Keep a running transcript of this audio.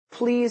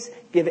please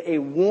give a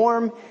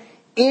warm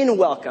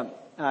welcome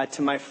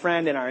to my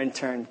friend and our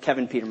intern,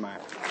 Kevin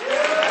Petermeyer.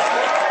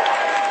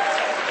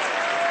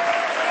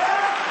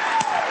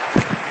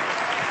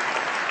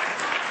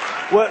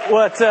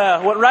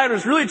 What Ryan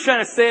was really trying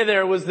to say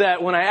there was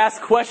that when I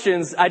ask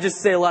questions, I just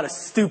say a lot of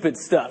stupid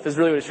stuff, is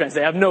really what he's trying to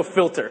say. I have no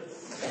filter.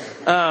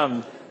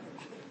 But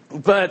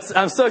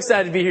I'm so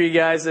excited to be here, you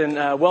guys, and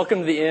welcome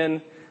to the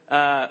Inn.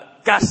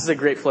 Gosh, this is a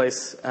great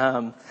place.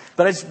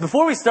 But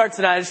before we start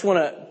tonight, I just want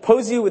to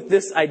pose you with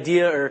this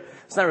idea, or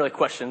it's not really a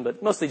question,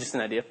 but mostly just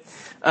an idea.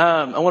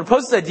 I want to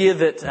pose this idea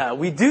that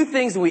we do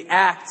things and we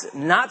act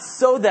not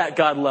so that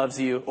God loves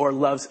you or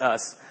loves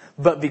us,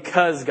 but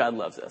because God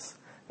loves us.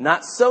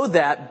 Not so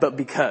that, but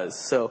because.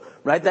 So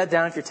write that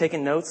down if you're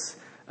taking notes,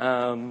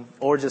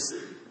 or just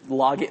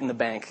log it in the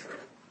bank.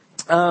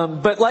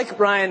 But like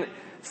Brian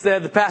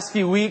said, the past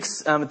few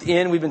weeks at the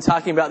end, we've been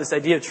talking about this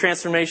idea of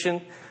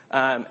transformation,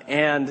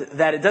 and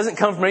that it doesn't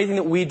come from anything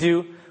that we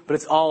do, but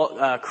it's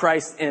all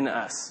Christ in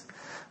us.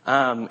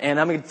 And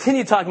I'm going to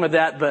continue talking about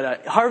that,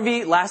 but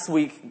Harvey last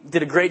week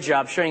did a great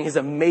job sharing his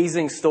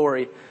amazing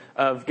story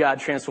of God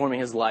transforming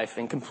his life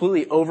and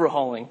completely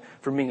overhauling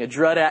from being a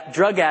drug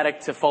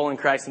addict to following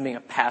Christ and being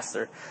a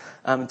pastor.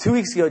 2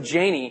 weeks ago,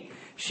 Janie,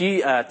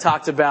 she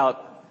talked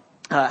about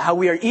how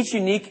we are each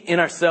unique in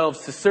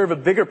ourselves to serve a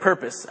bigger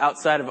purpose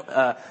outside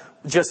of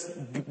just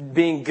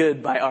being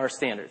good by our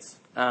standards.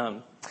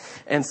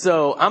 And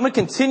so I'm going to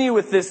continue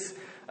with this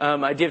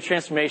idea of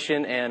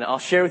transformation, and I'll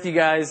share with you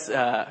guys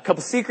a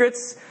couple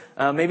secrets,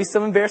 maybe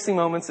some embarrassing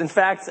moments. In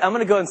fact, I'm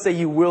going to go and say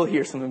you will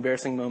hear some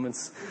embarrassing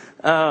moments.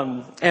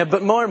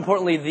 But more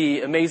importantly,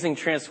 the amazing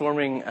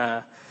transforming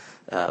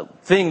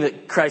thing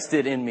that Christ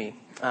did in me.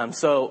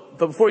 But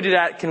before we do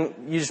that, can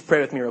you just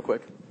pray with me real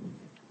quick?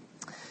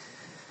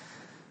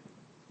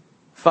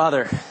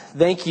 Father,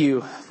 thank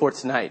you for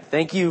tonight.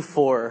 Thank you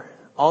for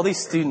all these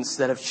students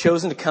that have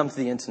chosen to come to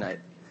the Inn tonight.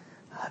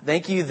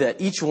 Thank you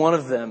that each one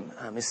of them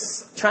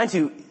is trying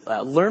to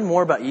learn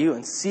more about you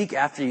and seek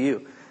after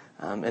you.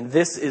 And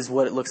this is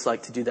what it looks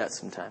like to do that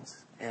sometimes.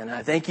 And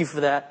I thank you for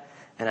that.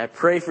 And I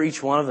pray for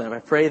each one of them. I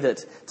pray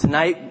that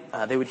tonight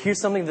they would hear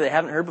something that they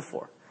haven't heard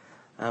before.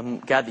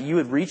 God, that you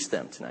would reach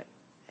them tonight.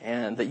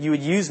 And that you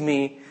would use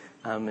me,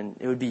 and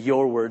it would be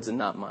your words and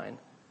not mine.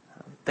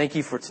 Thank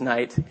you for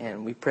tonight.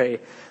 And we pray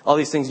all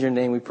these things in your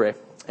name we pray.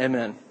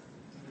 Amen.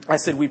 I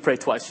said we pray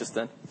twice just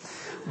then.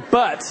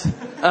 But,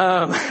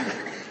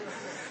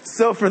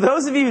 so for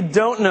those of you who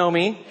don't know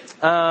me,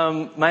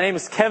 my name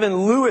is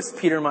Kevin Lewis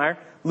Petermeyer.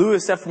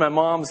 Lewis after my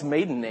mom's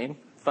maiden name.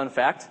 Fun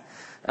fact.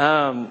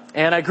 And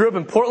I grew up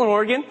in Portland,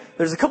 Oregon.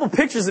 There's a couple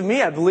pictures of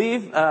me, I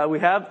believe, we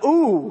have.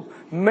 Ooh,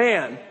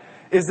 man.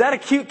 Is that a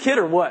cute kid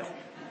or what?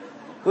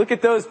 Look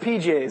at those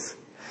PJs.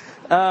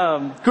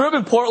 Grew up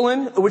in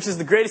Portland, which is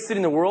the greatest city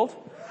in the world.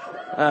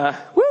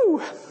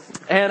 Woo!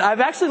 And I've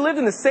actually lived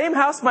in the same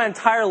house my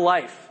entire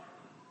life.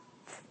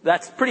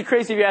 That's pretty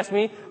crazy if you ask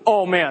me.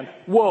 Oh, man.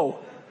 Whoa.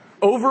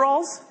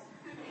 Overalls?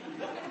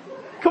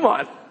 Come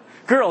on.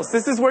 Girls,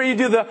 this is where you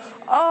do the,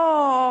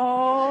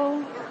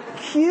 oh,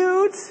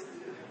 cute.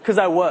 Because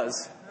I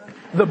was.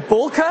 The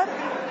bowl cut?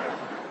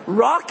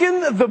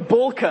 Rockin' the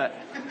bowl cut.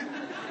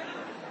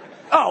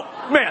 Oh,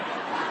 man.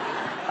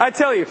 I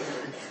tell you,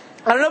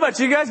 I don't know about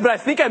you guys, but I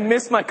think I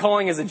missed my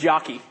calling as a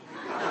jockey.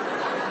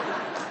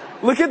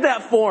 Look at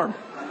that form.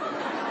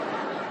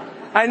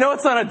 I know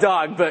it's not a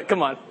dog, but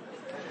come on.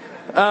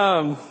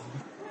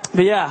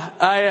 But yeah,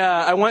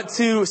 I went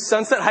to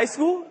Sunset High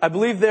School. I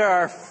believe there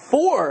are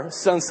 4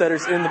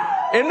 Sunsetters in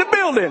the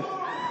building.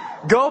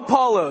 Go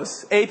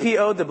Apollos.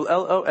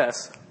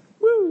 APOLLOS.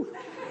 Woo.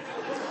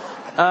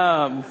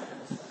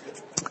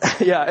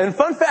 Yeah, and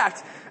fun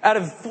fact, out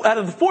of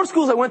the 4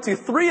 schools I went to,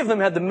 3 of them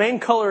had the main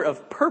color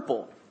of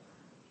purple.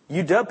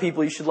 UW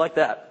people, you should like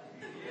that.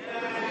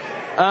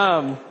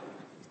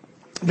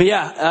 But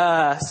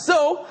yeah,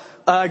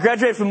 I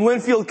graduated from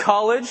Linfield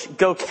College.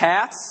 Go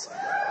Cats.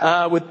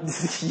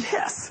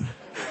 Yes.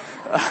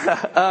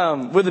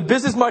 With a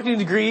business marketing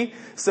degree,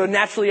 so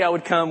naturally I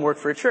would come work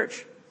for a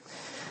church.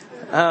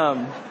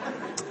 And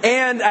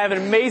I have an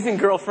amazing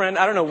girlfriend.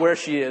 I don't know where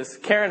she is.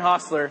 Karen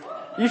Hostler.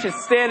 You should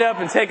stand up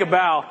and take a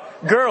bow.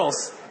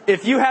 Girls,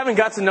 if you haven't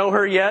got to know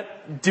her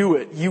yet, do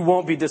it. You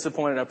won't be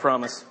disappointed, I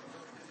promise.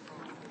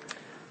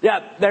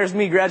 Yeah, there's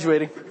me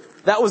graduating.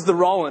 That was the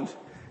Roland.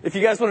 If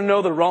you guys want to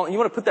know the Roland, you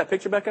want to put that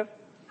picture back up?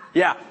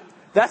 Yeah.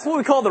 That's what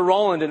we call the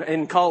Roland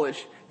in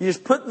college. You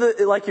just put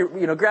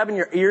you're grabbing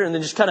your ear and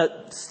then just kind of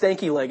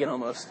stanky legging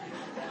almost.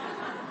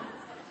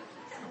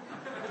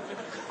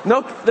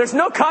 No, there's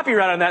no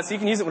copyright on that, so you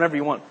can use it whenever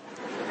you want.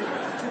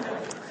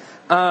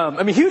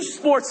 I'm a huge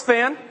sports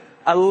fan.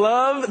 I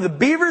love the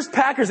Beavers,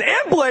 Packers,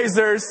 and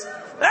Blazers.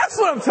 That's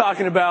what I'm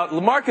talking about.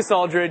 LaMarcus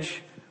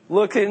Aldridge,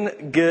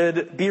 looking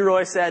good.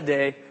 B-Roy, sad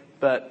day,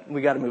 but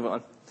we got to move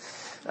on.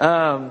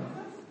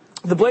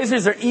 The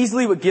Blazers are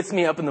easily what gets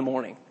me up in the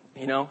morning.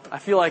 You know, I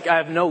feel like I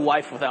have no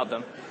life without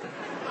them.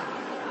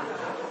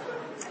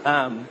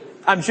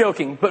 I'm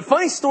joking, but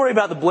funny story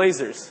about the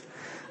Blazers.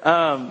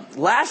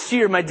 Last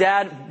year, my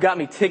dad got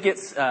me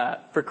tickets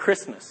for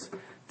Christmas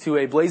to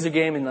a Blazer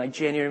game in like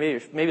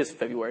January, maybe it's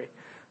February.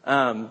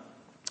 And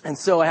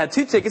so I had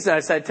 2 tickets, and I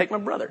decided to take my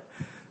brother.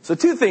 So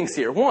 2 things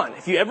here. 1,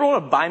 if you ever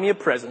want to buy me a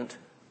present,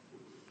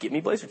 get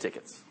me Blazer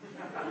tickets.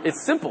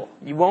 It's simple.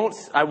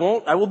 I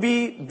will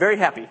be very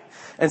happy.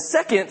 And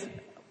second,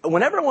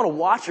 whenever I want to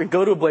watch or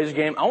go to a Blazer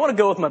game, I want to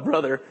go with my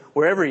brother,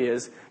 wherever he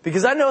is,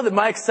 because I know that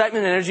my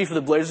excitement and energy for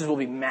the Blazers will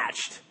be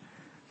matched.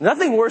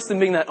 Nothing worse than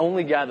being that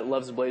only guy that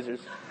loves the Blazers.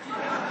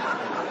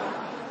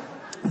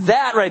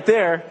 That right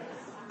there,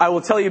 I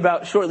will tell you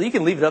about shortly. You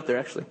can leave it up there,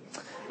 actually.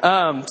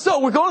 So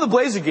we're going to the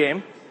Blazer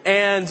game,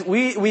 and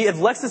we have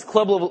Lexus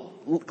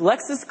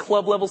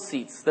Club level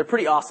seats. They're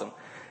pretty awesome.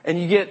 And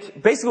you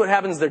get, basically what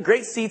happens is they're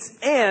great seats,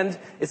 and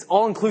it's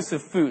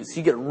all-inclusive food. So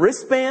you get a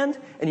wristband,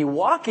 and you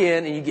walk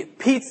in, and you get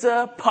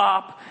pizza,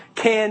 pop,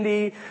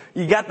 candy.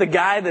 You got the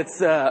guy that's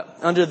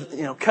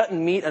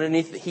cutting meat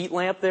underneath the heat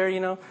lamp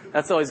there,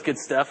 That's always good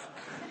stuff.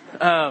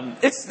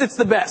 It's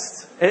the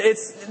best.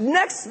 It's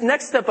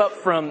next step up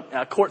from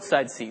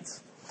courtside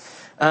seats.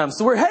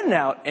 So we're heading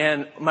out,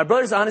 and my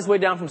brother's on his way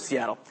down from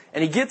Seattle,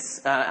 and he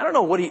gets, I don't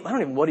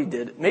even know what he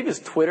did. Maybe it was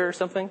Twitter or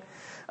something.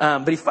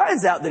 But he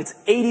finds out that it's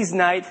 80s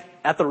night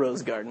at the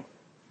Rose Garden.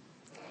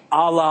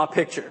 A la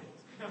picture.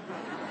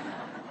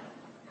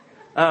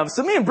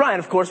 So me and Brian,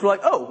 of course, were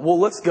like, oh, well,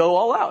 let's go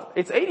all out.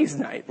 It's 80s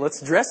night.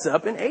 Let's dress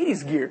up in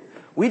 80s gear.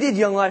 We did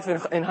Young Life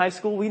in high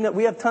school.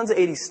 We have tons of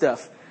 80s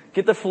stuff.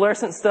 Get the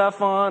fluorescent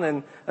stuff on,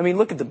 and,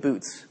 look at the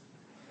boots.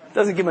 It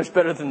doesn't get much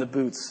better than the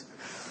boots.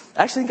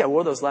 I actually think I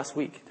wore those last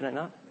week. Did I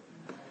not?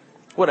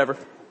 Whatever.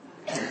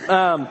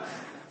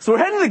 So we're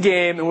heading to the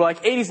game, and we're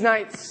like 80s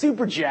night,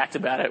 super jacked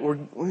about it.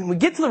 We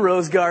get to the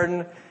Rose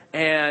Garden,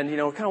 and, we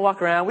kind of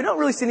walk around. We don't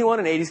really see anyone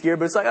in 80s gear,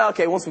 but it's like, oh,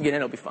 okay, once we get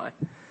in, it'll be fine.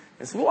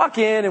 And so we walk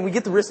in, and we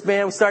get the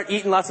wristband. We start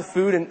eating lots of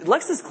food, and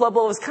Lexus Club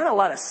Level is kind of a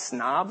lot of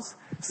snobs.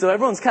 So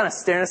everyone's kind of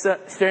staring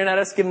at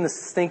us, giving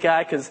this stink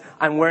eye, because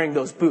I'm wearing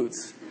those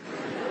boots.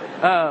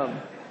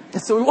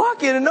 And so we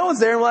walk in, and no one's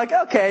there, and we're like,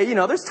 okay,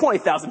 there's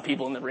 20,000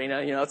 people in the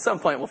arena. At some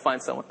point we'll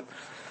find someone.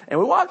 And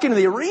we walk into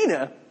the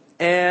arena,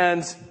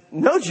 and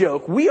no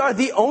joke, we are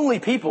the only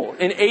people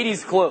in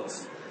 80s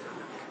clothes.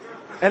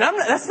 And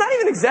that's not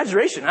even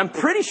exaggeration. I'm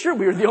pretty sure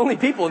we were the only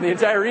people in the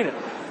entire arena.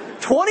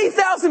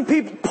 20,000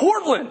 people.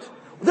 Portland.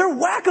 They're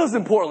wackos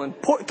in Portland.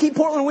 Keep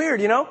Portland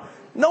weird,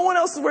 No one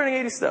else is wearing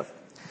 80s stuff.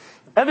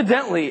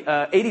 Evidently,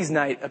 80s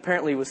night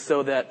apparently was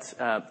so that,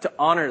 to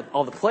honor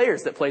all the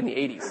players that played in the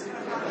 80s.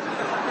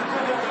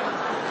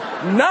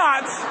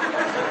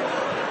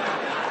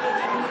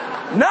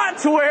 Not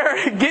to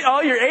get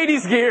all your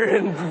 80s gear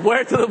and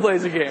wear it to the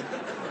Blazer game.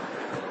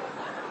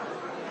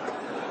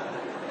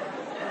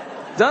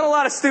 Done a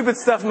lot of stupid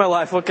stuff in my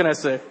life. What can I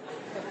say?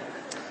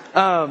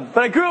 But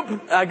I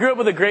grew up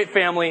with a great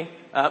family.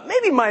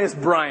 Maybe minus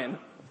Brian.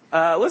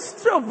 Let's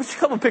throw a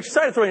couple of pictures.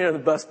 Sorry to throw you under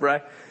the bus,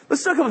 Brian.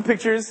 Let's throw a couple of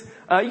pictures.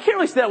 You can't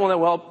really see that one that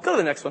well. Go to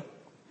the next one.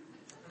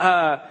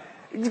 Try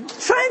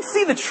and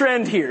see the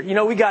trend here.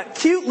 We got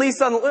cute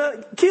Lisa on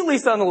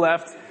the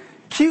left,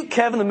 cute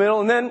Kev in the middle,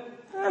 and then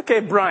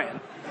Brian.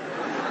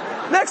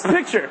 Next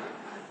picture.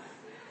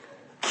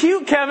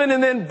 Cute Kevin,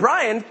 and then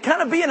Brian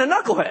kind of being a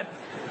knucklehead.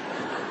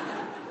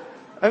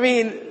 Of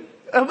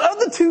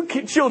the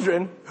 2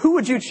 children, who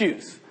would you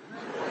choose?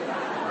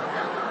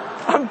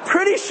 I'm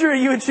pretty sure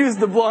you would choose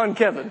the blonde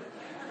Kevin.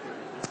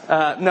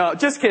 No,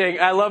 just kidding.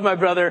 I love my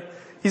brother.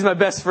 He's my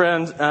best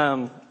friend.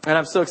 And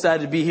I'm so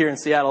excited to be here in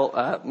Seattle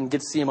and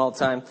get to see him all the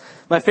time.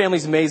 My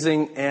family's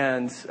amazing,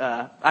 and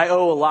I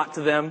owe a lot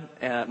to them.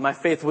 My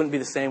faith wouldn't be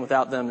the same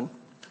without them.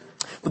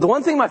 But the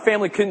one thing my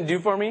family couldn't do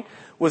for me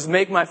was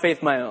make my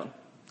faith my own.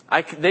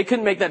 They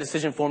couldn't make that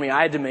decision for me.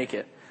 I had to make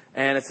it.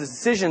 And it's a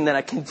decision that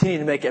I continue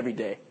to make every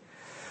day.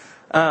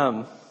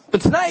 But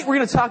tonight we're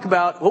going to talk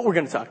about, what we're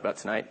going to talk about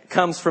tonight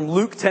comes from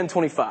Luke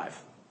 10:25.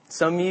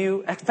 Some of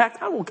you, in fact,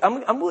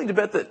 I'm willing to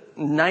bet that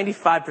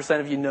 95%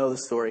 of you know the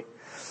story.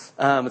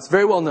 It's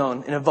very well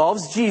known. It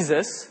involves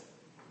Jesus,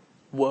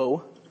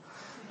 and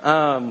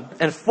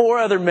 4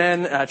 other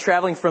men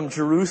traveling from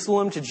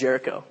Jerusalem to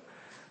Jericho.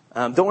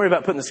 Don't worry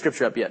about putting the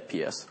scripture up yet,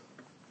 P.S.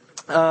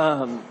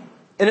 And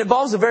it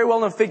involves a very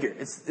well-known figure.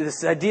 It's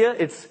this idea,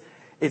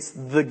 it's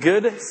the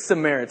Good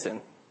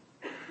Samaritan.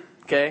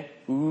 Okay?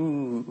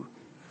 Ooh.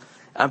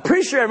 I'm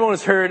pretty sure everyone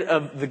has heard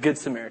of the Good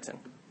Samaritan.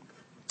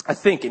 I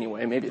think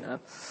anyway, maybe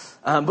not.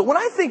 But when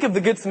I think of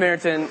the Good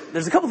Samaritan,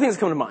 there's a couple things that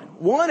come to mind.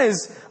 One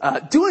is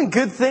doing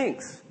good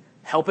things,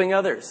 helping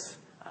others,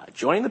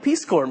 joining the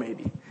Peace Corps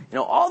maybe.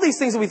 All these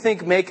things that we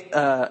think make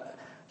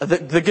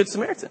the Good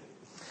Samaritan.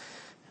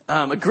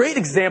 A great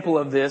example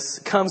of this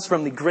comes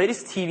from the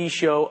greatest TV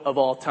show of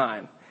all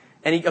time.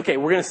 And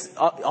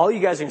all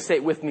you guys are going to say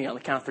it with me on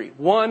the count of 3.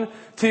 1,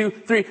 2,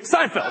 3,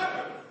 Seinfeld.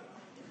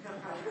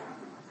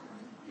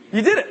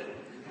 You did it.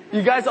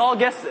 You guys all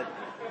guessed it.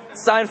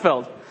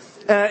 Seinfeld.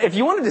 If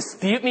you want to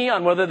dispute me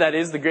on whether that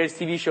is the greatest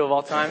TV show of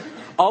all time,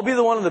 I'll be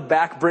the one in the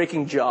back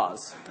breaking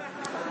jaws.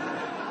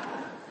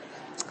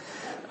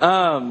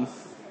 But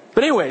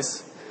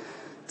anyways,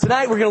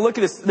 Tonight we're going to look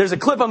at this. There's a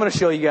clip I'm going to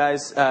show you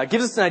guys.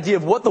 Gives us an idea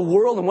of what the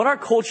world and what our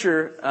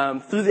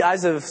culture, through the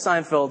eyes of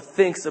Seinfeld,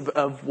 thinks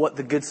of what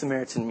the Good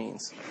Samaritan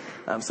means.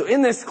 So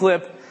in this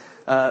clip,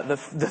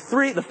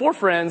 the four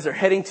friends are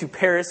heading to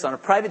Paris on a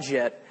private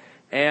jet,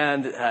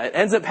 and it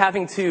ends up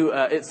having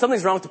to.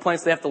 Something's wrong with the plane,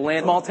 so they have to land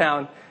in a small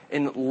town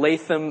in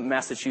Latham,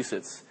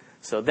 Massachusetts.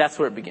 So that's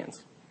where it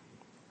begins.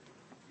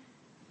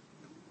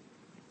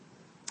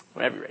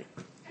 Whenever you're ready.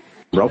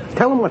 Bro,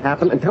 tell them what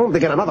happened and tell them to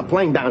get another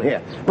plane down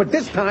here. But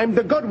this time,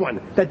 the good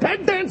one. The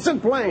dead dancing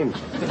plane.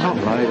 All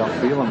right,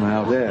 I'll feel them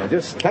out. Yeah,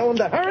 just tell them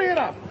to hurry it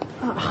up.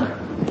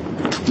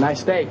 Nice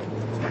steak.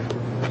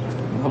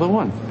 Another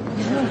one.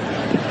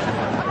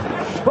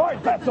 All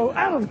right, Fatso,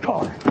 out of the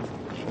car.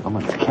 I'm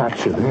going to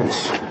capture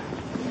this.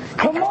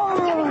 Come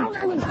on!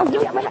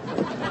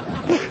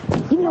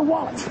 Give me your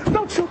wallet.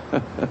 Don't you?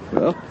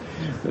 Well,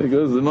 there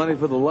goes the money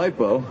for the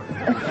lipo.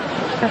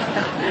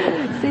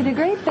 See, the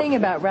great thing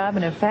about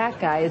robbing a fat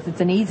guy is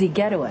it's an easy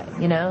getaway,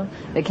 you know?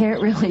 They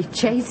can't really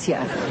chase you.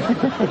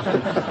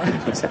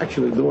 It's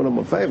actually doing him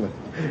a favor.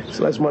 It's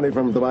less money for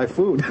him to buy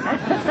food.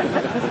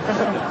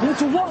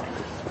 What's your wallet?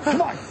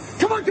 Come on!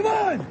 Come on, come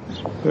on!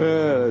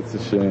 Yeah, that's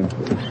a shame.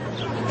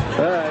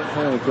 All right,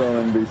 I'm going to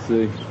call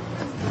NBC.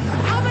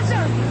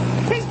 Officer!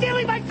 He's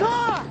stealing my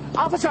car!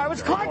 Officer, I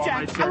was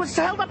carjacked. I was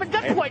held up at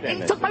gunpoint.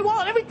 He took my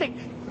wallet,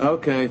 everything.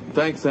 Okay,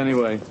 thanks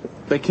anyway.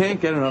 They can't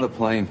get another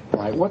plane.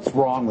 All right, what's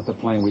wrong with the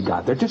plane we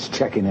got? They're just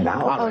checking it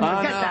out. Oh,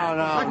 forget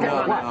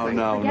that.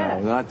 No,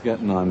 not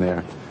getting on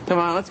there. Come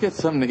on, let's get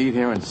something to eat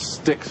here in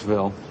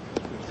Sticksville.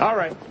 All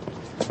right.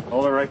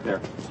 Hold it right there.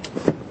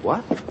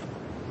 What?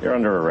 You're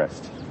under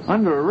arrest.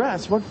 Under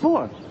arrest? What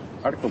for?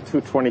 Article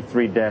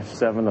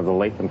 223-7 of the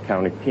Latham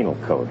County Penal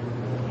Code.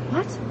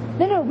 What?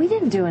 No, we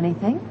didn't do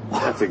anything.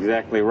 That's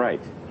exactly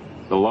right.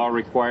 The law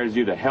requires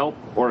you to help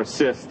or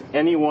assist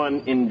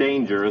anyone in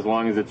danger as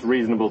long as it's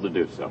reasonable to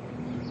do so.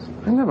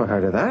 I never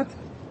heard of that.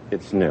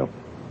 It's new.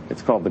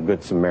 It's called the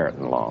Good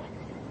Samaritan Law.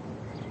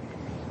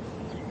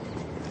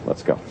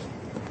 Let's go.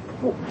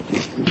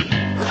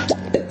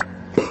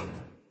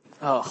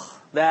 Oh,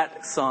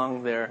 that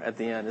song there at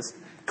the end is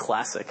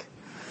classic.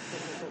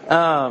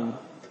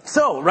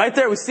 So right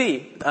there we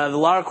see the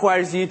law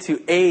requires you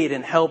to aid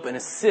and help and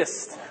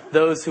assist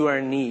those who are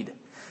in need.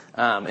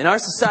 In our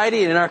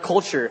society and in our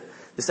culture,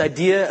 this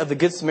idea of the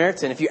Good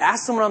Samaritan, if you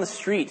ask someone on the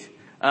street,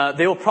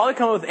 they will probably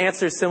come up with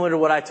answers similar to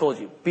what I told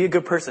you. Be a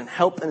good person,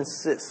 help and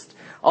assist.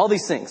 All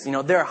these things. You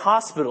know, there are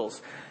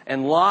hospitals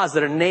and laws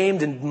that are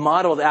named and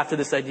modeled after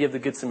this idea of the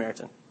Good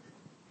Samaritan.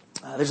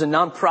 There's a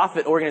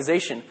nonprofit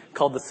organization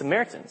called the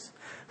Samaritans,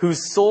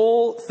 whose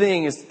sole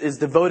thing is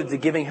devoted to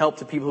giving help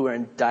to people who are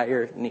in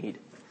dire need.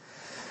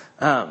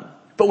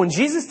 But when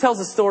Jesus tells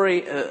the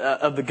story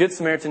of the Good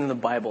Samaritan in the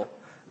Bible,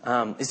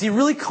 is he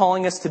really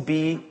calling us to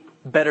be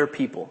better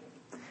people?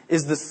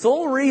 Is the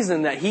sole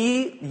reason that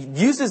he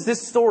uses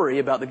this story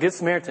about the Good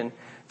Samaritan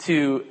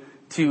to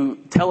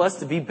tell us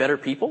to be better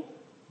people?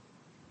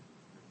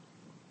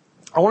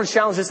 I want to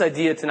challenge this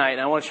idea tonight,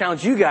 and I want to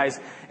challenge you guys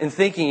in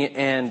thinking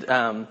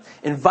and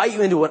invite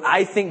you into what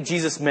I think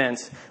Jesus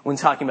meant when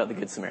talking about the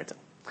Good Samaritan.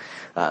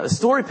 The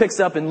story picks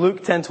up in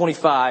Luke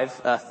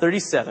 10:25,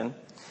 37.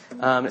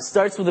 It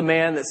starts with a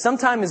man that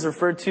sometimes is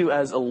referred to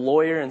as a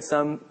lawyer in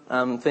some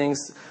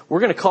things. We're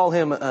going to call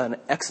him an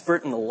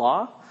expert in the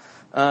law.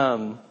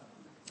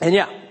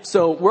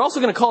 So we're also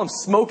going to call him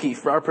Smokey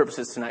for our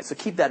purposes tonight. So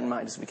keep that in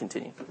mind as we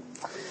continue.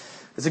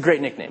 It's a great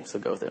nickname, so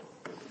go with it.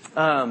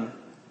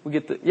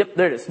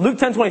 There it is. Luke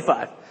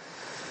 10:25.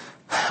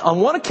 On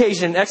one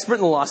occasion, an expert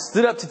in the law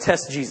stood up to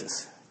test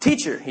Jesus.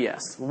 Teacher, he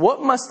asked,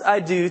 what must I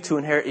do to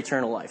inherit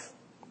eternal life?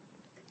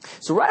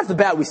 So right off the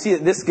bat, we see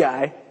that this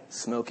guy,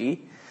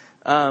 Smokey,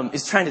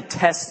 is trying to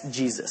test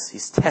Jesus.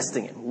 He's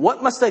testing him.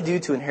 What must I do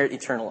to inherit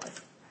eternal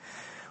life?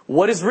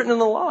 What is written in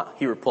the law?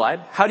 He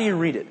replied. How do you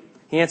read it?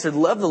 He answered,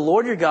 love the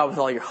Lord your God with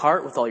all your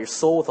heart, with all your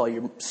soul, with all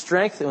your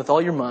strength, and with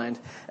all your mind,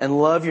 and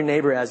love your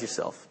neighbor as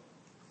yourself.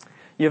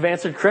 You have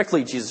answered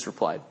correctly, Jesus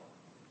replied.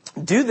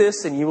 Do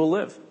this and you will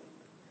live.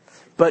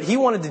 But he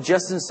wanted to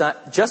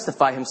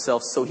justify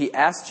himself, so he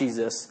asked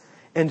Jesus,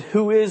 and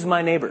who is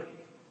my neighbor?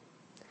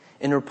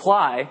 In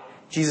reply,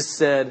 Jesus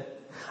said,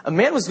 a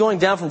man was going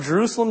down from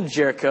Jerusalem to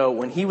Jericho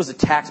when he was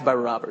attacked by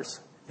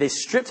robbers. They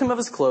stripped him of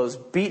his clothes,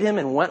 beat him,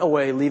 and went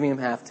away, leaving him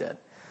half dead.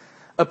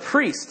 A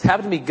priest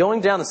happened to be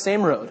going down the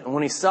same road, and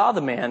when he saw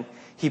the man,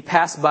 he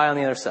passed by on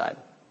the other side.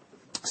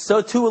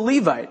 So too a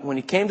Levite, when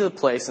he came to the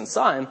place and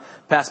saw him,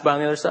 passed by on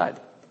the other side.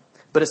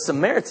 But a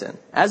Samaritan,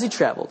 as he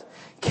traveled,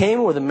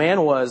 came where the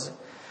man was,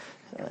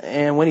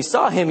 and when he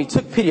saw him, he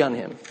took pity on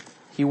him.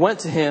 He went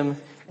to him,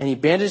 and he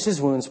bandaged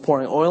his wounds,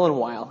 pouring oil and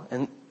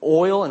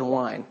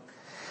wine.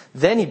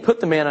 Then he put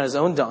the man on his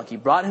own donkey,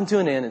 brought him to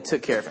an inn, and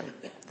took care of him.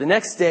 The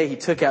next day he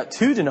took out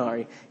 2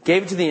 denarii,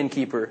 gave it to the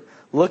innkeeper.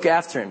 Look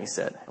after him, he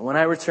said, and when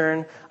I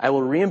return, I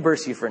will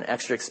reimburse you for an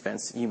extra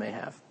expense you may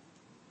have.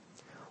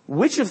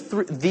 Which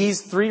of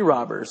these three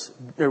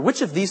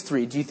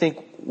do you think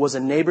was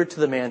a neighbor to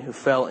the man who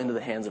fell into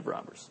the hands of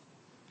robbers?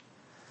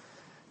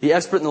 The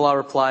expert in the law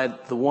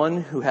replied, "The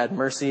one who had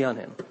mercy on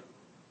him."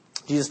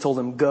 Jesus told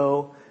him,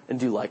 "Go and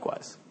do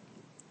likewise."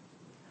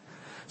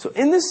 So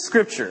in this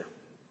scripture,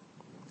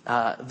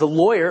 the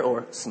lawyer,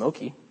 or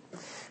Smokey,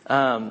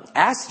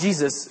 asked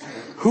Jesus,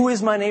 "Who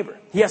is my neighbor?"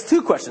 He asked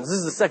two questions. This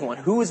is the second one.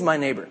 Who is my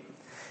neighbor?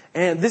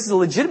 And this is a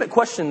legitimate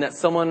question that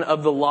someone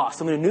of the law,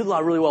 someone who knew the law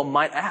really well,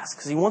 might ask,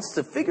 because he wants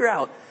to figure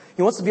out,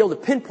 he wants to be able to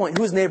pinpoint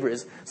who his neighbor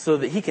is so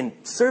that he can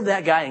serve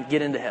that guy and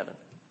get into heaven.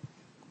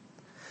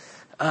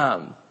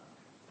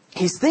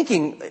 He's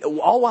thinking,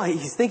 all while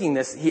he's thinking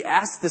this, he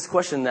asked this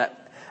question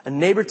that a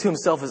neighbor to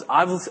himself is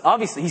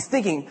obviously, he's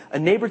thinking a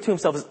neighbor to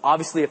himself is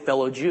obviously a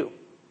fellow Jew.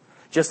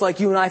 Just like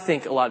you and I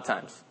think a lot of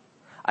times.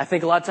 I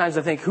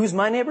think, who's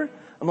my neighbor?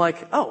 I'm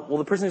like, oh, well,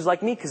 the person who's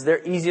like me, because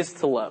they're easiest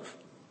to love.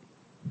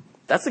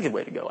 That's a good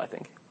way to go, I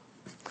think.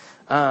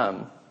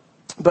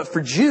 But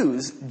for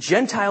Jews,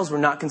 Gentiles were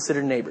not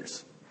considered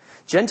neighbors.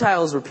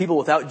 Gentiles were people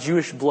without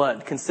Jewish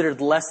blood, considered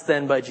less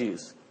than by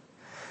Jews.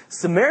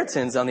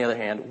 Samaritans, on the other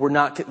hand, were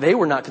not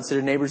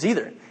considered neighbors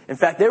either. In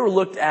fact, they were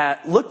looked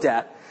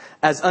at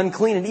as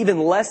unclean and even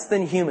less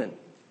than human.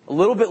 A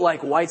little bit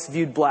like whites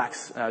viewed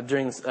blacks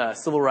during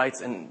civil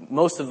rights and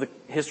most of the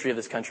history of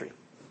this country.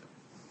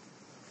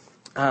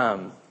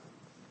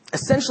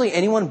 Essentially,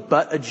 anyone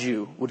but a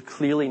Jew would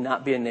clearly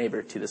not be a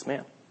neighbor to this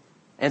man,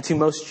 and to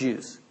most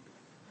Jews.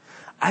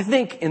 I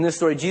think in this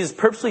story, Jesus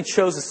purposely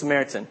chose a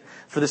Samaritan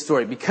for this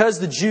story because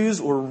the Jews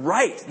were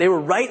right. They were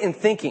right in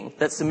thinking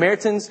that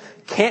Samaritans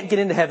can't get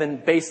into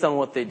heaven based on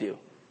what they do.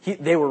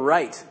 They were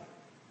right.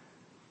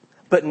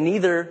 But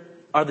neither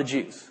are the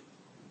Jews.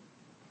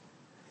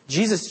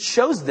 Jesus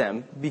chose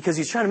them because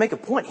he's trying to make a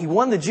point. He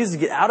wanted the Jews to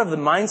get out of the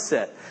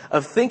mindset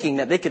of thinking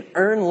that they could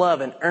earn love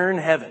and earn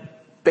heaven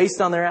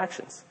based on their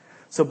actions.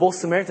 So both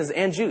Samaritans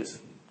and Jews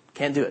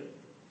can't do it.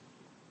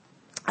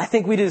 I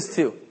think we do this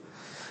too.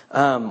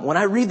 When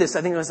I read this,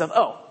 I think to myself,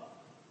 oh,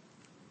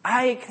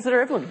 I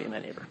consider everyone to be my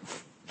neighbor.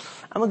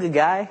 I'm a good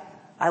guy.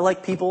 I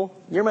like people.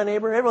 You're my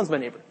neighbor. Everyone's my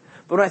neighbor.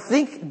 But when I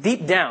think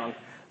deep down,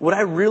 would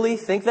I really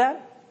think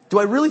that? Do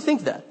I really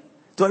think that?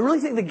 Do I really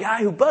think the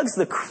guy who bugs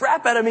the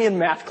crap out of me in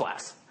math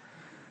class?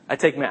 I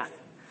take math.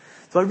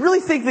 Do I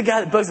really think the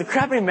guy that bugs the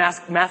crap out of me in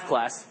math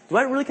class, do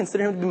I really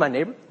consider him to be my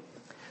neighbor?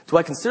 Do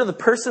I consider the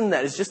person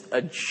that is just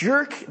a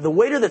jerk, the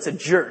waiter that's a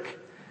jerk,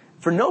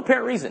 for no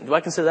apparent reason, do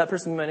I consider that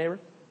person to be my neighbor?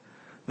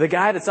 The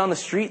guy that's on the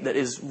street that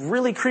is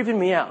really creeping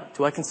me out,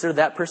 do I consider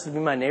that person to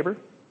be my neighbor?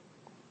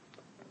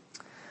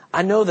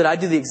 I know that I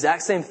do the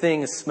exact same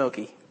thing as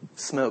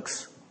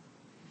Smokes.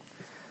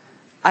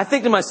 I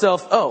think to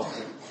myself, oh,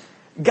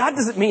 God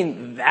doesn't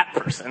mean that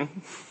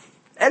person.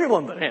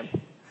 Everyone but him.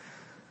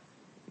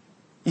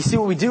 You see,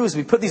 what we do is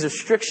we put these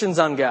restrictions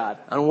on God,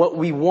 on what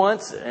we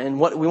want and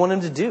what we want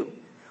him to do.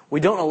 We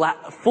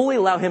don't fully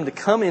allow him to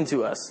come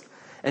into us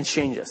and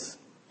change us.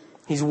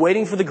 He's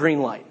waiting for the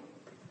green light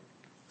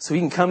so he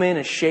can come in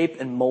and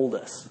shape and mold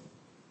us.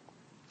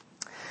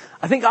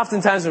 I think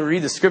oftentimes when we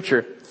read the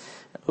scripture,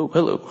 oh,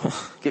 hello,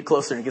 get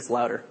closer and it gets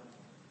louder.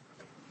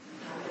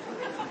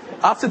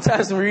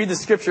 Oftentimes when we read the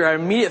scripture, our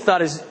immediate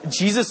thought is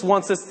Jesus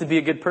wants us to be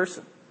a good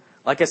person.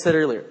 Like I said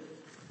earlier,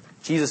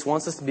 Jesus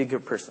wants us to be a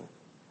good person.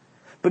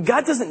 But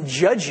God doesn't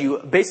judge you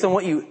based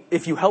on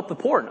if you help the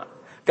poor or not.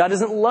 God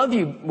doesn't love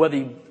you whether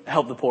you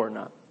help the poor or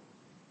not.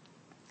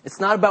 It's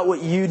not about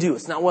what you do.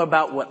 It's not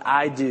about what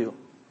I do.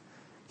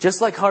 Just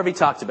like Harvey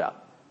talked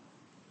about.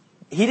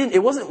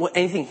 It wasn't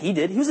anything he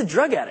did. He was a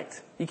drug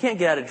addict. You can't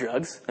get out of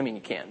drugs. I mean,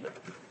 you can, but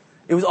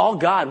it was all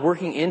God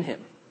working in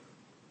him.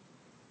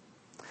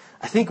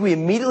 I think we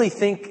immediately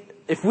think,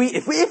 if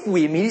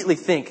we immediately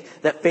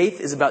think that faith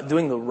is about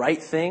doing the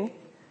right thing,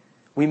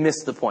 we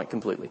miss the point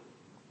completely.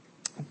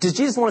 Does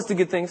Jesus want us to do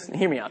good things?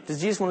 Hear me out.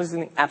 Does Jesus want us to do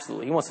good things?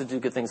 Absolutely. He wants us to do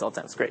good things all the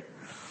time. It's great.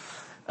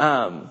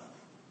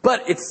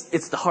 But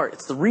it's the heart.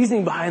 It's the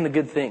reasoning behind the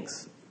good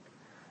things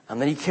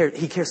that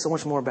he cares so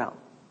much more about.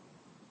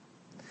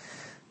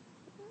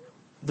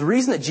 The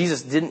reason that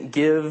Jesus didn't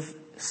give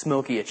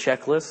Smokey a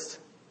checklist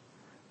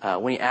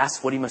when he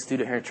asked what he must do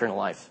to inherit eternal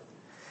life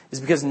is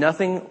because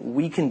nothing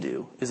we can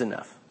do is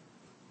enough.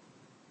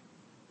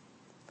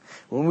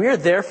 When we are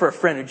there for a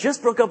friend who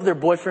just broke up with their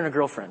boyfriend or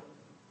girlfriend,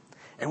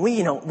 and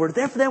we're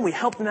there for them, we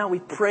help them out, we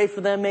pray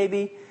for them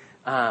maybe,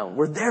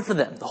 we're there for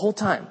them the whole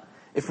time.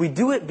 If we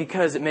do it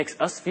because it makes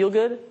us feel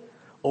good,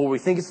 or we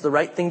think it's the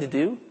right thing to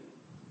do,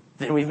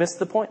 then we've missed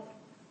the point.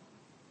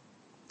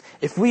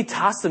 If we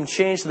toss some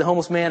change to the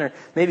homeless man, or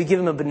maybe give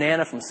him a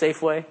banana from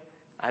Safeway,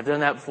 I've done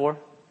that before.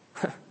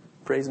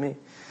 Praise me.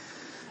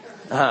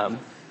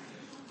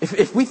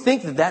 If we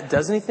think that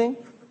does anything,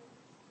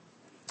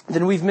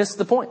 then we've missed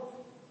the point.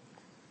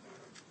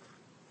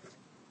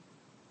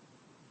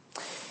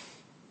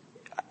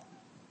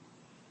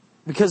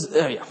 Because,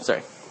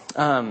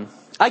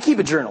 I keep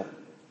a journal.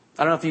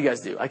 I don't know if you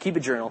guys do. I keep a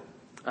journal.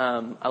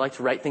 I like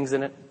to write things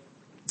in it.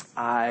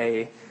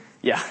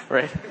 Yeah,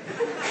 right?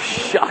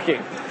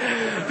 Shocking.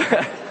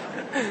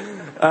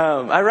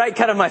 I write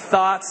kind of my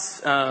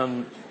thoughts,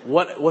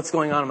 what's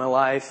going on in my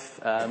life,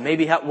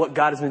 maybe what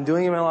God has been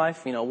doing in my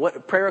life,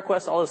 what prayer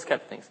requests, all those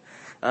kind of things.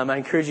 I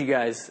encourage you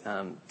guys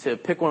to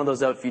pick one of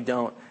those up if you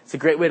don't. It's a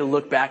great way to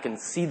look back and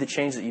see the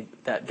change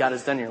that God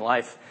has done in your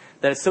life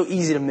that it's so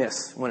easy to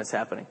miss when it's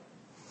happening.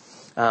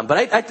 But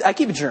I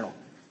keep a journal.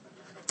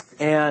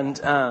 And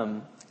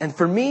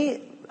for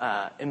me,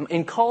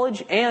 in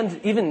college and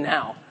even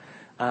now,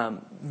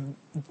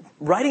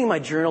 writing my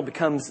journal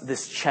becomes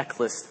this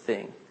checklist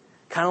thing.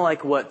 Kind of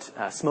like what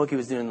Smokey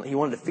was doing. He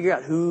wanted to figure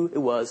out who it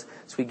was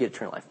so he could get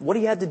eternal life. What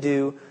he had to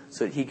do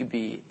so that he could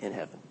be in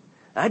heaven.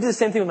 And I do the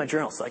same thing with my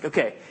journal. It's like,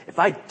 okay, if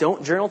I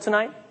don't journal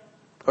tonight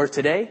or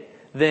today,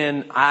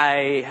 then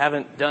I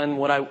haven't done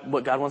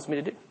what God wants me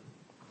to do.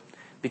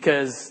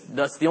 Because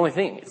that's the only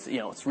thing.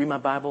 It's read my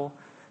Bible,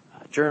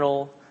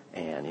 journal,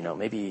 and,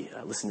 maybe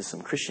listen to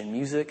some Christian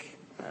music.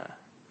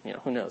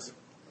 Who knows?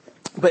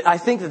 But I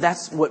think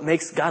that's what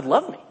makes God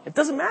love me. It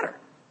doesn't matter.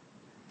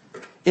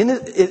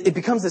 It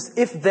becomes this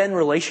if-then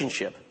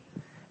relationship.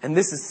 And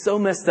this is so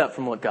messed up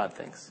from what God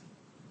thinks.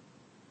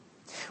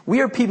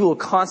 We are people who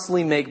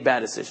constantly make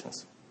bad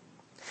decisions.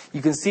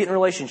 You can see it in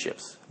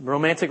relationships,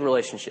 romantic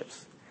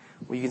relationships,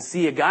 where you can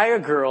see a guy or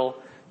girl,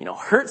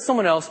 hurt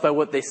someone else by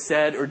what they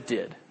said or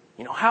did.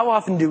 How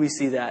often do we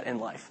see that in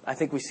life? I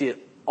think we see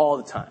it all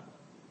the time.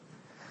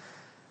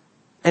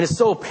 And it's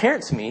so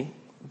apparent to me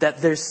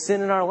that there's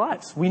sin in our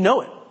lives. We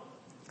know it.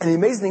 And the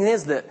amazing thing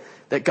is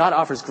that God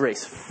offers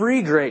grace,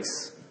 free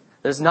grace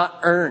that is not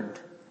earned.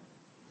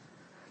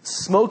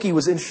 Smokey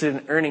was interested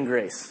in earning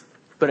grace,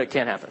 but it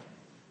can't happen.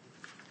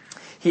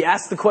 He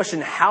asked the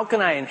question, how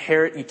can I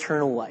inherit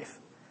eternal life?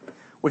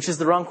 Which is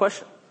the wrong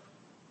question.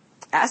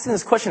 Asking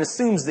this question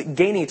assumes that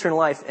gaining eternal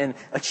life and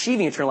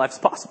achieving eternal life is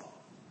possible.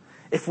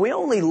 If we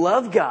only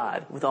love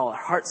God with all our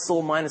heart,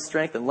 soul, mind, and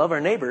strength and love our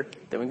neighbor,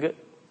 then we're good.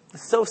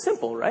 It's so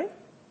simple, right?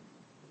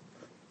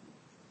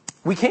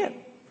 We can't.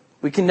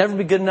 We can never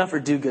be good enough or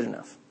do good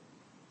enough.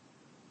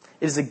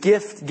 It is a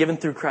gift given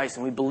through Christ,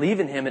 and we believe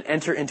in Him and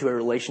enter into a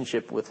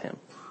relationship with Him.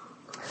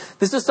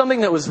 This is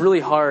something that was really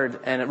hard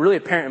and really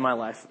apparent in my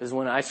life, is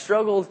when I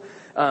struggled,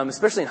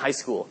 especially in high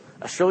school.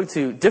 I struggled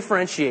to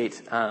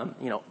differentiate,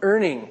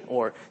 earning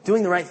or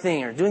doing the right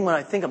thing or doing what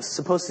I think I'm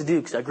supposed to do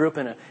because I grew up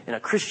in a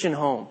Christian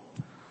home.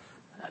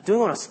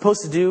 Doing what I'm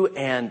supposed to do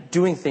and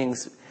doing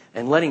things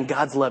and letting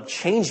God's love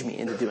change me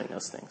into doing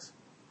those things.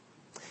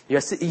 You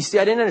see,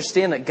 I didn't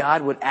understand that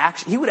God would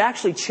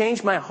actually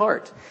change my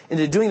heart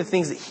into doing the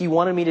things that He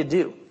wanted me to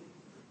do.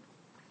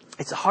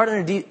 It's a hard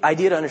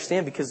idea to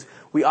understand because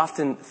we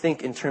often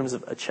think in terms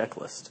of a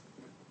checklist.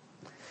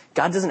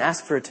 God doesn't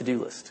ask for a to-do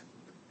list.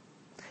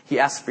 He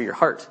asks for your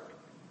heart.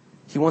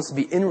 He wants to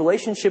be in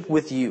relationship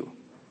with you.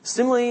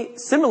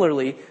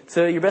 Similarly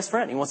to your best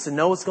friend. He wants to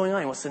know what's going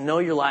on. He wants to know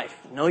your life,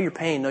 know your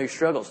pain, know your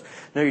struggles,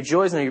 know your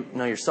joys,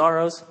 know your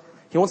sorrows.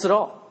 He wants it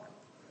all.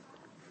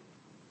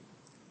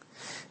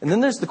 And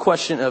then there's the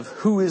question of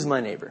who is my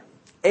neighbor?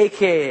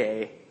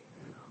 AKA,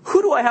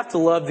 who do I have to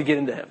love to get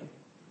into heaven?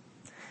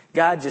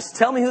 God, just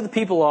tell me who the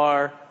people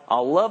are.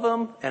 I'll love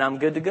them and I'm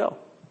good to go.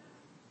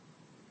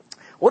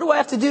 What do I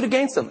have to do to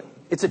gain something?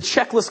 It's a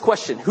checklist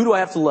question. Who do I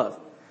have to love?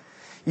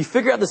 You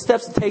figure out the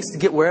steps it takes to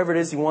get wherever it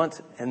is you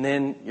want, and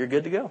then you're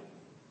good to go.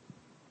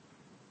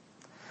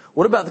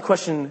 What about the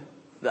question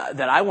that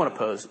I want to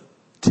pose?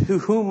 To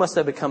whom must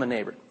I become a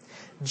neighbor?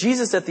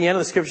 Jesus at the end of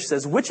the scripture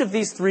says, which of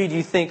these three do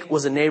you think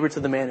was a neighbor to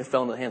the man who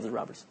fell into the hands of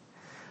robbers?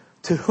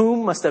 To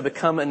whom must I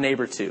become a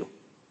neighbor to?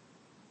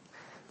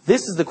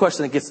 This is the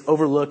question that gets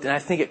overlooked, and I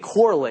think it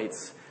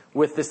correlates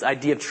with this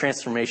idea of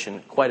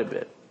transformation quite a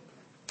bit.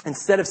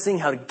 Instead of seeing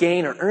how to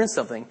gain or earn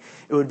something,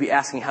 it would be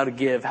asking how to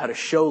give, how to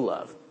show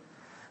love.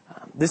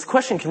 This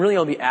question can really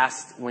only be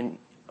asked when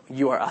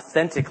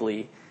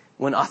authentically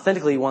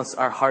once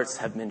our hearts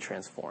have been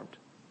transformed.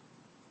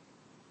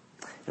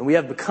 And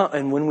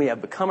when we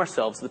have become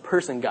ourselves the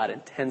person God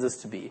intends us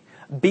to be.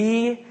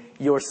 Be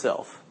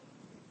yourself.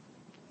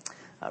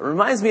 It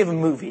reminds me of a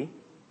movie.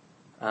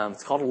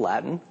 It's called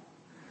Aladdin.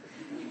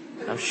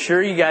 I'm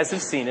sure you guys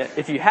have seen it.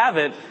 If you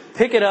haven't,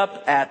 pick it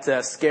up at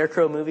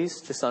Scarecrow Movies,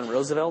 just on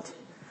Roosevelt.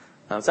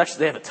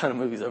 They have a ton of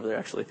movies over there,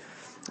 actually.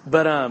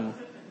 But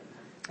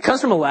it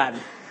comes from Aladdin.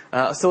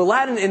 So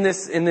Aladdin in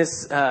this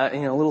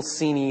little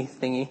sceney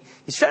thingy,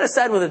 he's trying to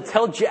decide whether to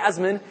tell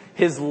Jasmine,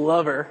 his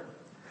lover,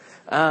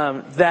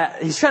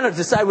 that he's trying to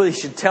decide whether he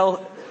should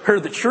tell her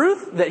the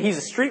truth that he's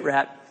a street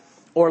rat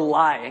or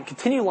lie and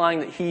continue lying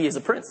that he is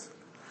a prince.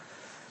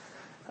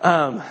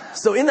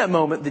 So in that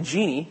moment, the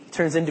genie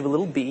turns into a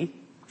little bee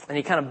and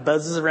he kind of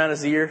buzzes around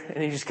his ear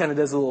and he just kind of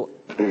does a little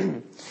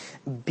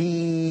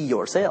be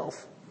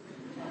yourself.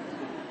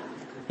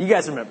 You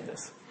guys remember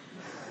this.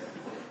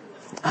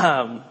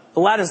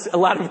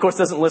 Aladdin, of course,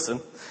 doesn't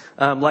listen,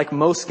 like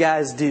most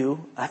guys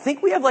do. I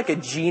think we have like a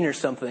gene or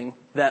something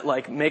that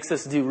like makes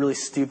us do really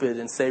stupid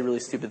and say really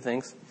stupid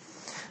things.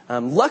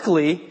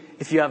 Luckily,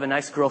 if you have a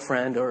nice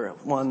girlfriend or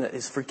one that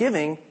is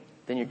forgiving,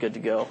 then you're good to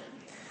go.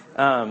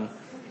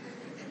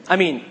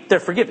 They're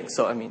forgiving,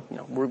 so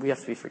we have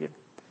to be forgiving.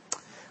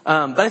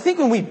 But I think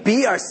when we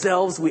be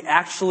ourselves, we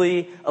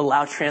actually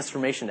allow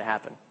transformation to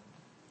happen.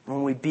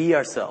 When we be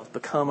ourselves,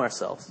 become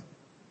ourselves.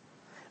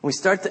 And we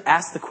start to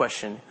ask the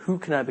question, who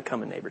can I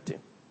become a neighbor to?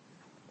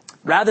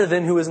 Rather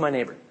than who is my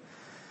neighbor.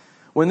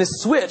 When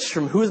this switch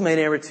from who is my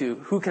neighbor to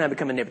who can I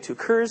become a neighbor to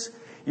occurs,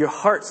 your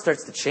heart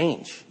starts to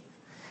change.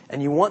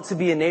 And you want to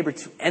be a neighbor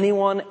to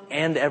anyone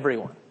and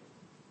everyone.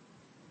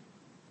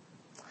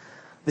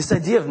 This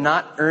idea of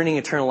not earning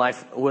eternal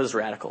life was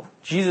radical.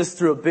 Jesus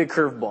threw a big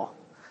curveball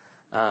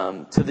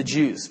to the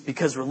Jews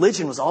because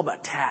religion was all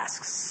about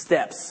tasks,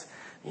 steps,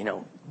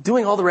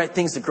 doing all the right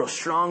things to grow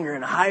stronger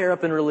and higher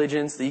up in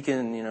religion so you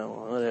can,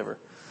 whatever.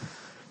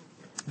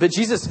 But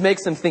Jesus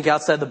makes them think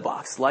outside the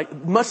box,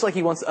 much like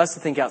he wants us to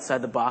think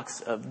outside the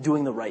box of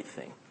doing the right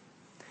thing.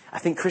 I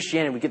think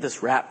Christianity, we get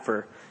this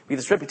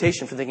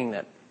reputation for thinking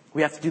that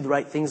we have to do the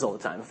right things all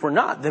the time. If we're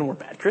not, then we're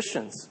bad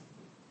Christians.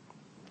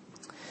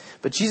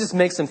 But Jesus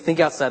makes them think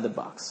outside the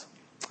box.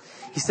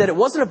 He said it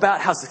wasn't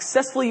about how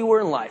successful you were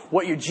in life,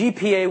 what your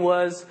GPA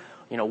was,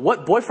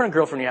 what boyfriend or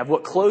girlfriend you have,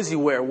 what clothes you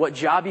wear, what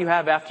job you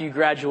have after you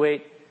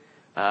graduate,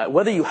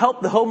 whether you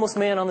help the homeless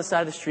man on the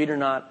side of the street or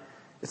not.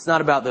 It's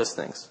not about those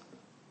things.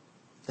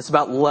 It's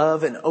about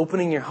love and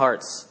opening your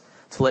hearts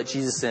to let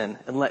Jesus in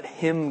and let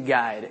him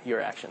guide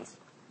your actions.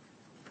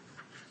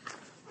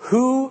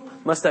 Who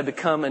must I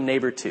become a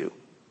neighbor to?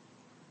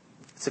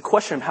 It's a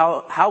question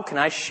of how can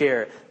I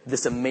share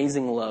this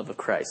amazing love of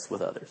Christ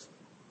with others?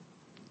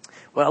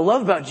 What I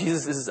love about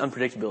Jesus is his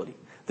unpredictability.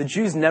 The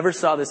Jews never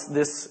saw the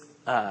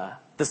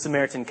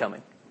Samaritan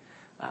coming.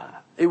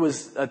 It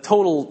was a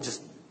total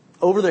just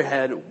over their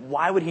head.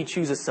 Why would he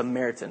choose a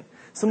Samaritan?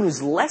 Someone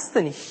who's less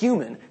than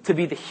human to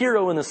be the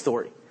hero in the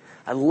story.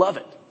 I love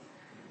it.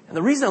 And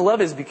the reason I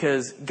love it is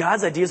because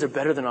God's ideas are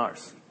better than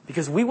ours.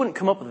 Because we wouldn't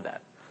come up with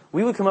that.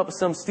 We would come up with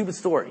some stupid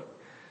story.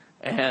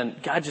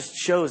 And God just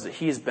shows that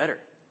he is better.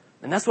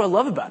 And that's what I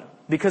love about him.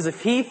 Because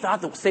if he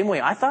thought the same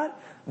way I thought,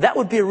 that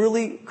would be a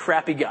really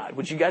crappy God.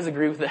 Would you guys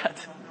agree with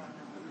that?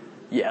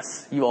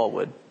 Yes, you all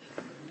would.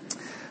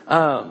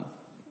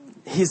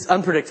 He's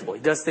unpredictable.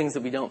 He does things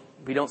that we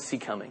don't see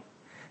coming.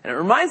 And it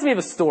reminds me of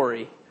a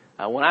story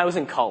when I was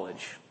in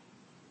college.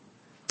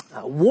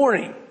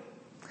 Warning.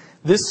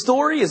 This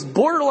story is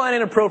borderline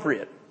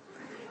inappropriate.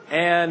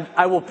 And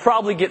I will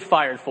probably get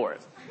fired for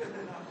it.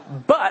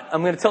 But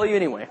I'm going to tell you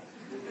anyway.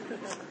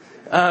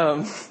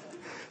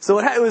 So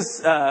I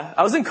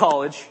was in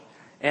college,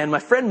 and my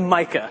friend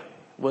Micah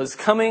was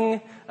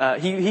coming.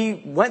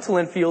 He went to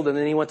Linfield, and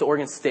then he went to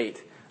Oregon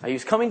State. He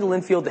was coming to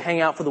Linfield to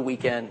hang out for the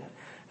weekend,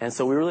 and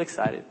so we were really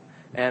excited.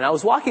 And I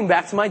was walking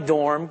back to my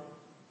dorm.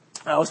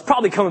 I was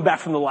probably coming back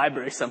from the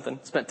library or something.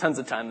 Spent tons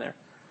of time there.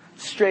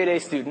 Straight A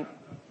student.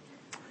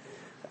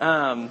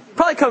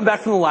 Probably coming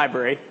back from the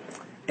library.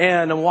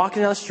 And I'm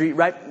walking down the street,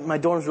 right? My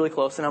dorm's really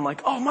close, and I'm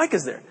like, oh,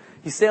 Micah's there.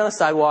 He's standing on the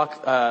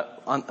sidewalk,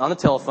 on the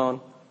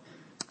telephone.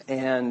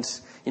 And,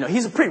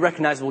 he's a pretty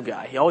recognizable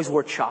guy. He always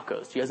wore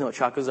chacos. Do you guys know what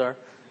chacos are?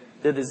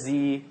 They're the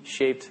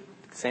Z-shaped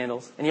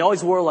sandals. And he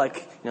always wore,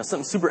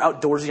 something super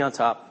outdoorsy on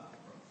top.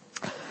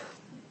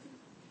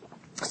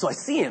 So I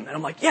see him, and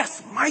I'm like,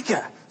 yes,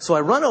 Micah. So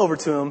I run over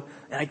to him,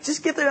 and I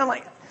just get there, and I'm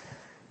like,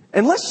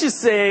 and let's just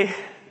say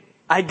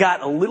I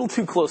got a little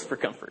too close for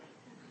comfort.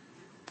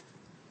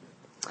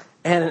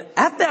 And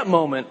at that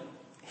moment,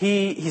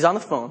 he's on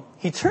the phone.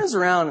 He turns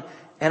around,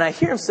 and I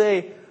hear him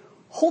say,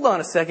 hold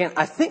on a second,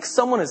 I think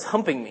someone is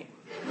humping me.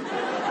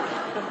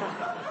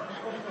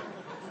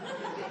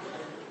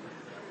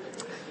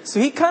 So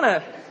he kind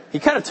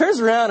of turns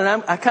around,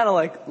 and I kind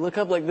of look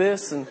up like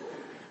this, and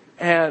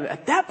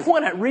at that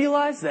point I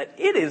realized that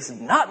it is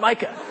not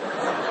Micah.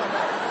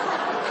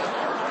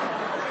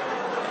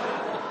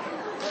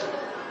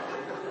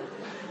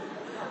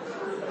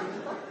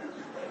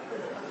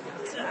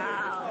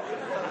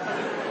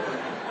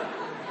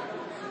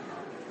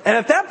 And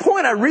at that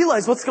point I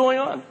realized what's going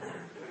on.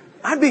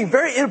 I'm being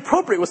very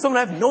inappropriate with someone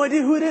I have no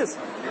idea who it is.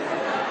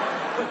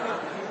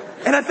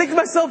 And I think to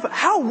myself,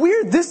 how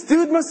weird this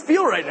dude must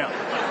feel right now.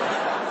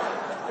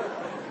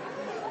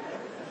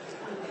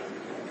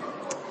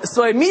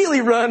 So I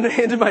immediately run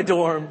into my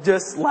dorm,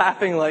 just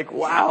laughing like,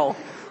 wow,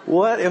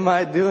 what am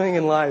I doing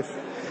in life?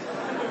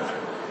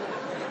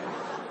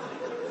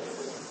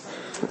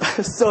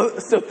 So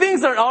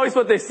things aren't always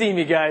what they seem,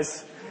 you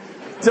guys.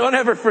 Don't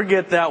ever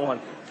forget that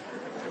one.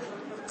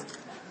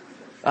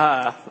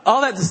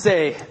 All that to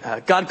say,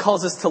 God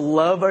calls us to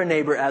love our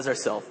neighbor as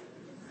ourselves.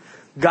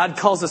 God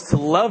calls us to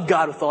love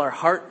God with all our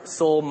heart,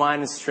 soul,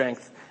 mind, and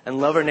strength,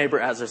 and love our neighbor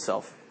as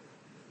ourselves.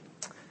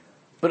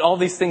 But all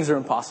these things are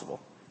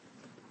impossible.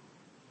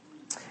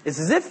 It's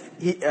as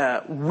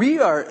if we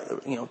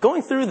are,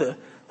 going through the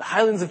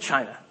highlands of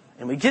China,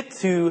 and we get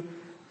to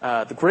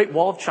the Great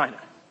Wall of China,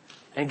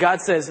 and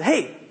God says,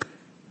 "Hey,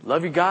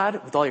 love your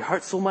God with all your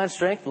heart, soul, mind, and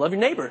strength, and love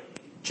your neighbor.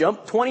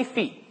 Jump 20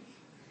 feet."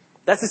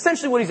 That's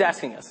essentially what he's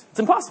asking us. It's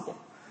impossible.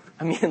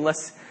 I mean,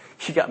 unless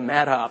you got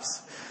mad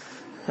hops.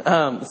 It's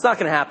not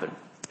going to happen.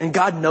 And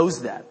God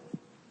knows that.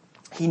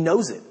 He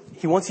knows it.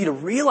 He wants you to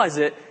realize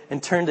it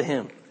and turn to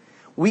him.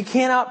 We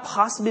cannot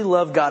possibly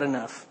love God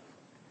enough.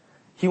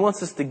 He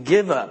wants us to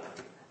give up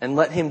and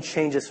let him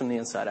change us from the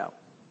inside out.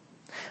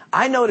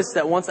 I noticed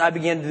that once I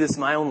began to do this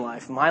in my own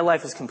life, my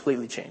life has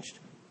completely changed.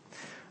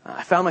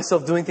 I found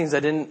myself doing things I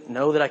didn't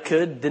know that I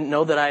could, didn't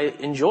know that I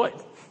enjoyed.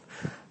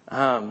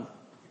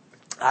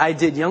 I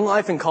did Young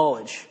Life in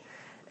college,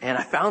 and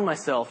I found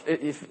myself,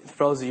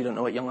 for those of you who don't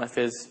know what Young Life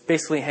is,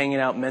 basically hanging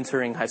out,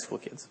 mentoring high school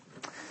kids.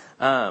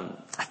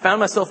 I found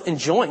myself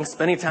enjoying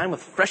spending time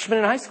with freshmen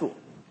in high school.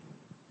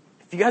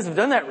 If you guys have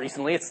done that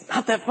recently, it's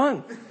not that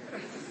fun.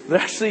 It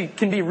actually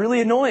can be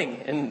really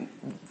annoying and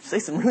say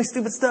some really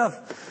stupid stuff.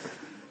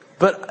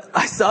 But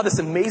I saw this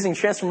amazing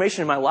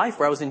transformation in my life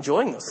where I was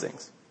enjoying those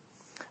things.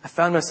 I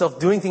found myself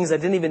doing things I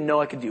didn't even know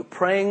I could do,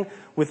 praying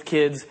with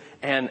kids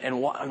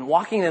and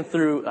walking them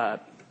through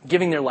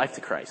giving their life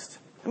to Christ.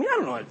 I mean, I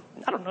don't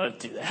know how to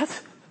do that.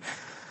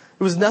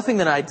 It was nothing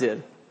that I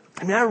did.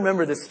 I mean, I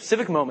remember this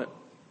specific moment.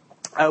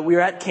 We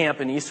were at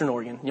camp in Eastern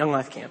Oregon, Young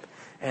Life camp,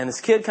 and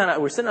this kid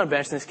we're sitting on a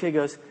bench, and this kid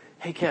goes,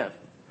 "Hey, Kev,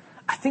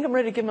 I think I'm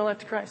ready to give my life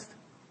to Christ."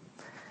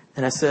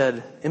 And I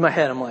said, in my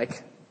head, I'm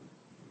like,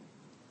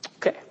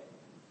 "Okay,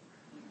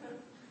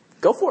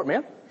 go for it,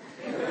 man.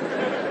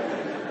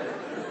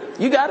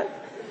 You got it.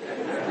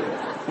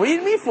 What do you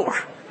need me for?"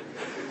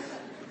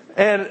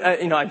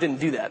 And, I didn't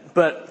do that,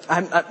 but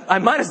I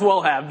might as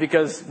well have,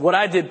 because what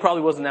I did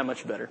probably wasn't that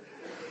much better.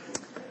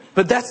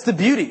 But that's the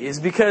beauty, is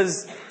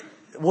because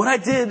what I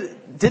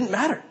did didn't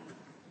matter.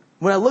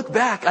 When I look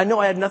back, I know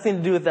I had nothing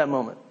to do with that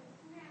moment.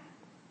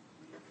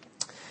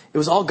 It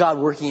was all God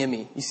working in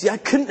me. You see, I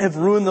couldn't have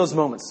ruined those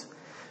moments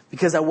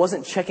because I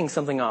wasn't checking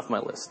something off my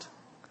list.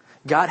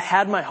 God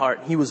had my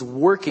heart. He was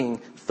working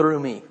through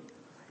me.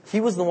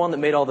 He was the one that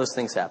made all those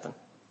things happen.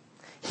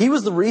 He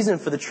was the reason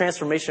for the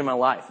transformation in my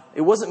life.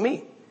 It wasn't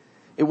me.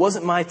 It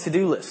wasn't my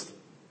to-do list.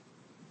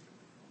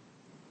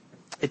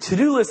 A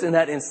to-do list in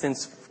that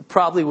instance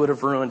probably would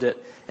have ruined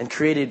it and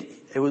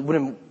it would have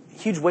been a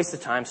huge waste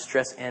of time,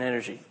 stress, and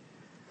energy.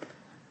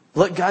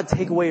 Let God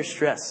take away your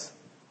stress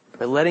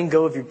by letting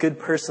go of your good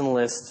person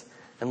list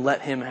and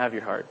let Him have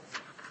your heart.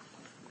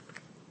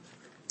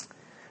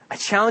 I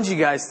challenge you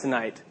guys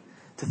tonight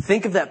to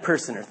think of that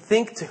person, or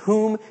think to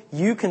whom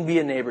you can be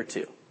a neighbor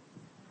to.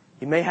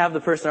 You may have the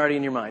person already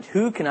in your mind.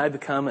 Who can I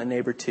become a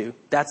neighbor to?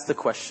 That's the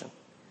question.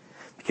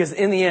 Because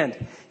in the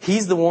end,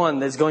 He's the one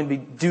that's going to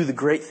do the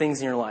great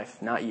things in your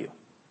life, not you.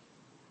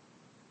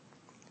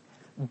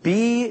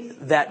 Be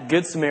that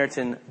good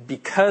Samaritan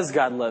because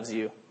God loves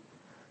you,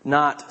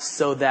 not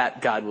so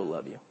that God will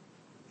love you.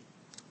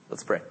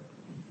 Let's pray.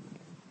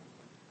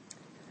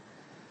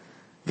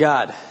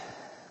 God,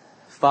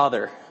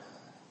 Father,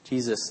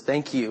 Jesus,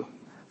 thank you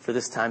for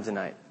this time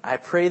tonight. I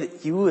pray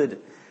that you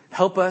would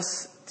help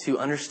us to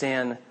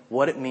understand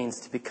what it means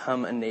to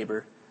become a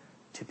neighbor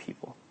to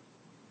people.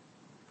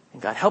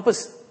 And God, help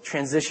us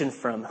transition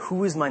from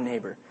who is my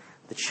neighbor,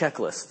 the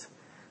checklist,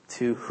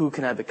 to who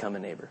can I become a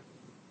neighbor.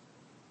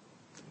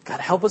 God,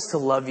 help us to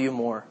love you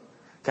more.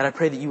 God, I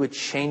pray that you would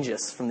change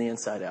us from the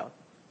inside out.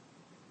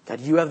 God,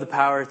 you have the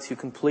power to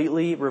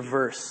completely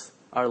reverse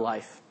our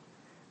life,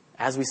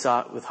 as we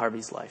saw it with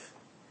Harvey's life.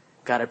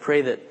 God, I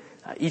pray that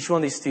each one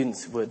of these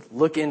students would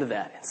look into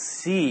that and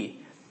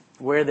see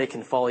where they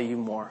can follow you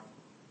more.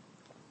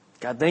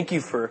 God, thank you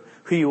for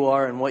who you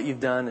are and what you've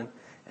done,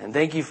 and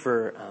thank you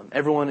for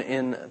everyone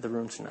in the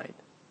room tonight.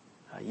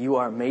 You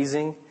are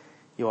amazing.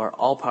 You are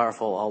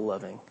all-powerful,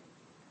 all-loving.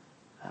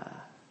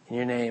 In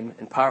your name,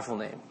 in powerful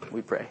name,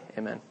 we pray.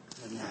 Amen.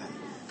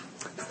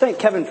 Thank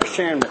Kevin for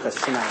sharing with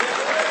us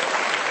tonight.